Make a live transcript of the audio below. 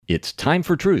It's Time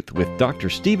for Truth with Dr.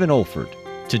 Stephen Olford.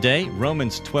 Today,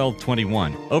 Romans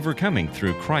 12:21, overcoming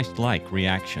through Christlike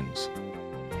reactions.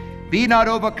 Be not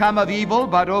overcome of evil,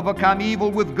 but overcome evil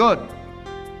with good.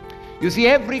 You see,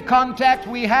 every contact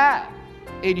we have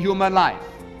in human life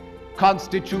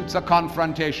constitutes a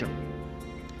confrontation.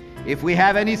 If we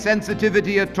have any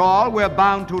sensitivity at all, we're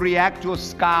bound to react to a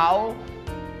scowl,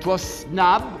 to a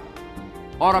snub,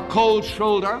 or a cold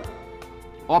shoulder,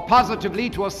 or positively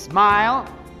to a smile,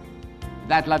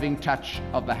 that loving touch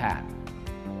of the hand.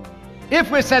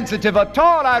 If we're sensitive at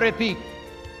all, I repeat,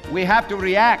 we have to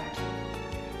react.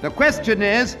 The question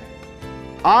is,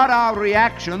 are our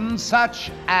reactions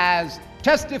such as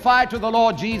testify to the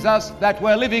Lord Jesus that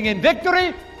we're living in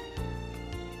victory,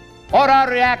 or are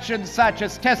reactions such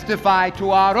as testify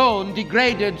to our own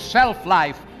degraded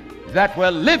self-life that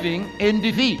we're living in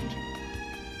defeat?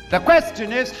 The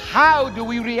question is, how do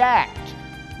we react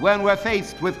when we're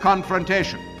faced with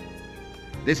confrontation?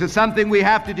 This is something we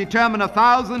have to determine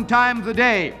 1,000 times a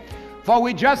day, for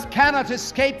we just cannot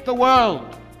escape the world.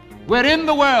 We're in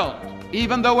the world,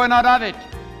 even though we're not of it.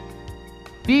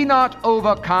 Be not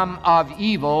overcome of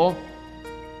evil,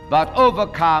 but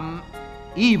overcome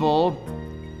evil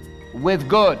with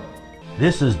good.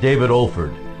 This is David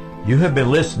Olford. You have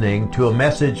been listening to a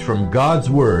message from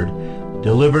God's Word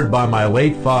delivered by my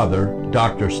late father,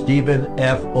 Dr. Stephen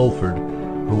F. Olford,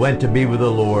 who went to be with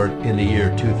the Lord in the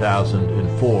year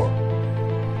 2004.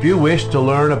 If you wish to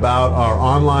learn about our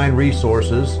online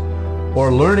resources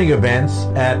or learning events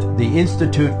at the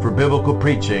Institute for Biblical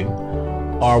Preaching,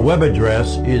 our web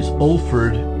address is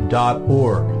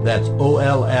olford.org. That's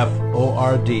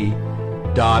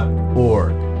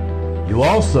olford.org. You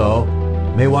also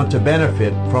may want to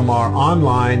benefit from our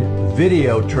online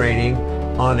video training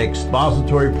on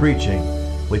expository preaching,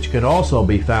 which can also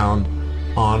be found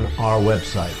on our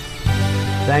website.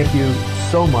 Thank you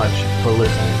so much for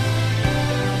listening.